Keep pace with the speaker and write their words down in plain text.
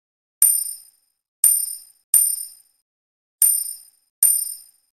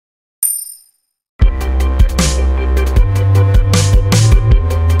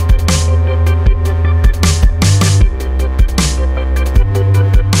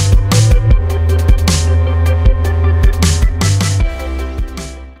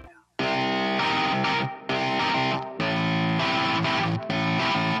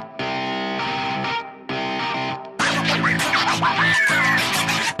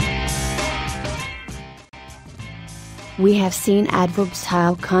We have seen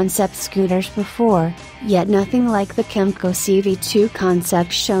adverb-style concept scooters before, yet nothing like the Kymco CV2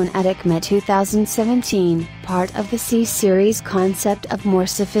 concept shown at EICMA 2017. Part of the C-Series concept of more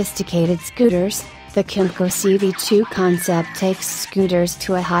sophisticated scooters, the Kymco CV2 concept takes scooters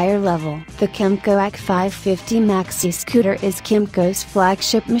to a higher level. The Kymco AC550 Maxi scooter is Kymco's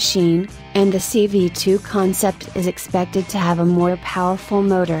flagship machine, and the CV2 concept is expected to have a more powerful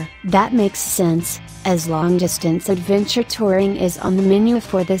motor. That makes sense, as long-distance adventure touring is on the menu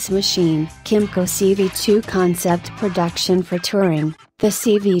for this machine. Kymco CV2 concept production for touring. The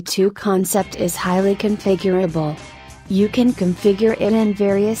CV2 concept is highly configurable. You can configure it in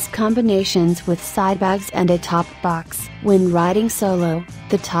various combinations with side bags and a top box. When riding solo,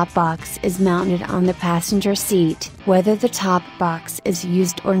 the top box is mounted on the passenger seat. Whether the top box is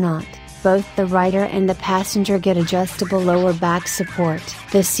used or not, both the rider and the passenger get adjustable lower back support.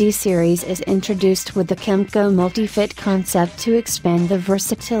 The C-Series is introduced with the Kymco Multi-Fit concept to expand the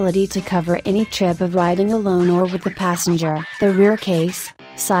versatility to cover any trip of riding alone or with the passenger. The rear case,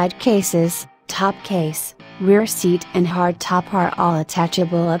 side cases, top case, rear seat and hard top are all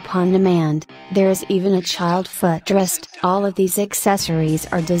attachable upon demand. There is even a child footrest. All of these accessories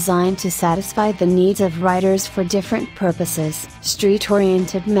are designed to satisfy the needs of riders for different purposes.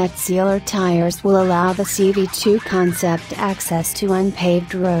 Street-oriented Metzeler tires will allow the CV2 concept access to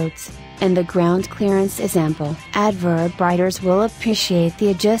unpaved roads, and the ground clearance is ample. Adverb riders will appreciate the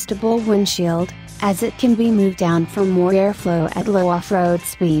adjustable windshield, as it can be moved down for more airflow at low off-road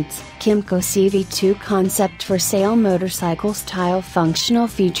speeds. Kymco CV2 concept for sale motorcycle style functional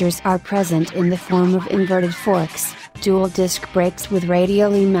features are present in the form of inverted forks, dual disc brakes with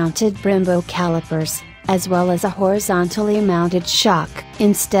radially mounted Brembo calipers, as well as a horizontally mounted shock.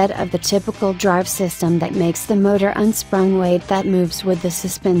 Instead of the typical drive system that makes the motor unsprung weight that moves with the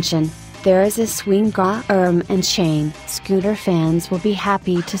suspension, there is a swing arm and chain. Scooter fans will be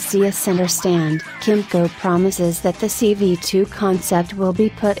happy to see a center stand. Kymco promises that the CV2 concept will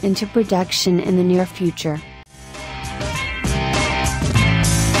be put into production in the near future.